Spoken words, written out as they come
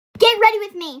Get ready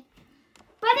with me.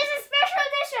 But this is special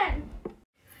edition.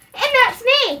 And that's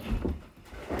me.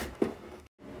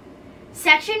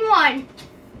 Section 1.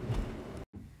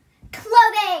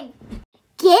 Clothing.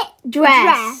 Get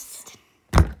dressed.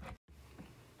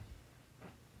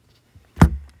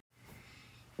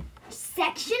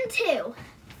 Section 2.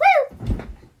 Woo!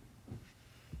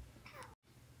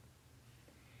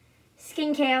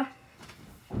 Skincare.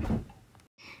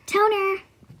 Toner.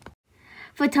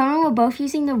 For toner, we're both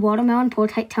using the Watermelon Pore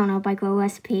Tight Toner by Glow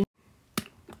Recipe.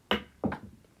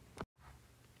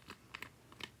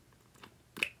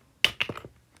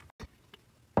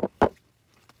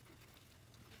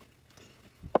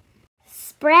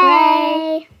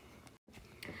 Spray.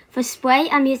 For spray,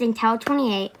 I'm using Towel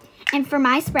 28. And for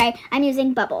my spray, I'm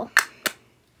using Bubble.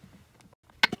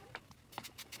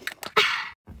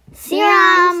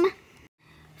 Serum.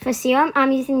 For serum,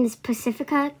 I'm using this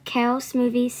Pacifica Kale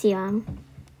Smoothie Serum.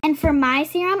 And for my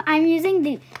serum, I'm using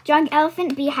the Drunk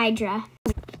Elephant Bee Hydra.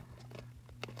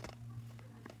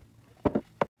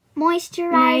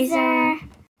 Moisturizer.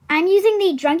 I'm using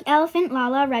the Drunk Elephant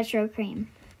Lala Retro Cream.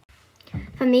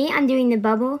 For me, I'm doing the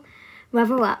Bubble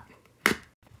Revel Up.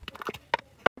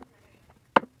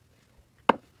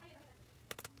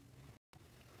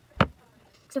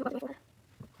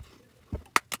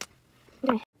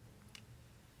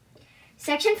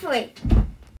 Section 3.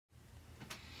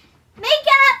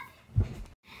 Makeup.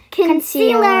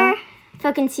 Concealer.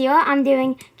 For concealer, I'm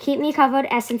doing Keep Me Covered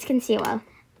Essence Concealer.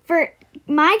 For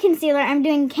my concealer, I'm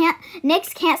doing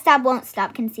NYX Can't Stop Won't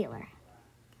Stop Concealer.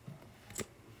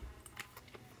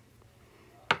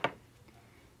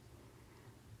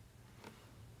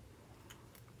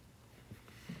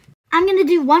 I'm going to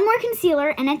do one more concealer,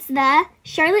 and it's the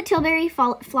Charlotte Tilbury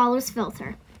Flawless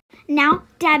Filter. Now,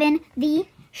 dab in the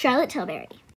Charlotte Tilbury.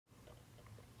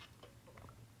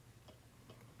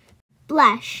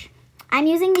 Blush. I'm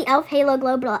using the e.l.f. Halo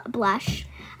Glow blush.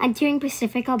 I'm doing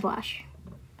Pacifica blush.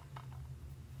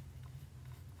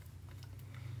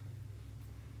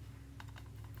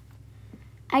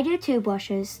 I do 2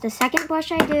 blushes. The second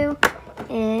blush I do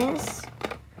is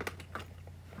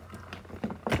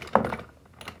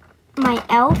my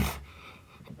e.l.f.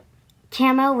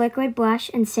 Camo Liquid Blush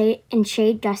in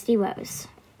shade Dusty Rose.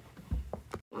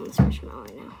 On this marshmallow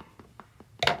right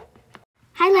now.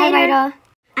 Highlighter.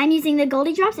 I'm using the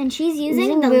Goldie Drops and she's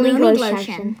using the Looney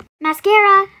Lotion.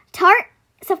 Mascara. Tarte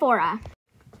Sephora.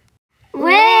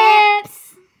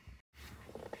 Lips.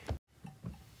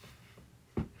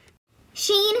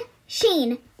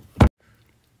 Sheen.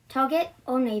 Target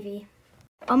Old Navy.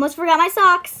 Almost forgot my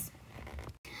socks.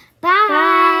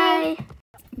 Bye.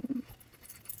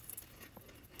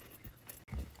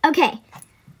 Okay,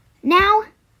 now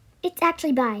it's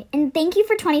actually bye. And thank you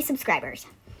for 20 subscribers.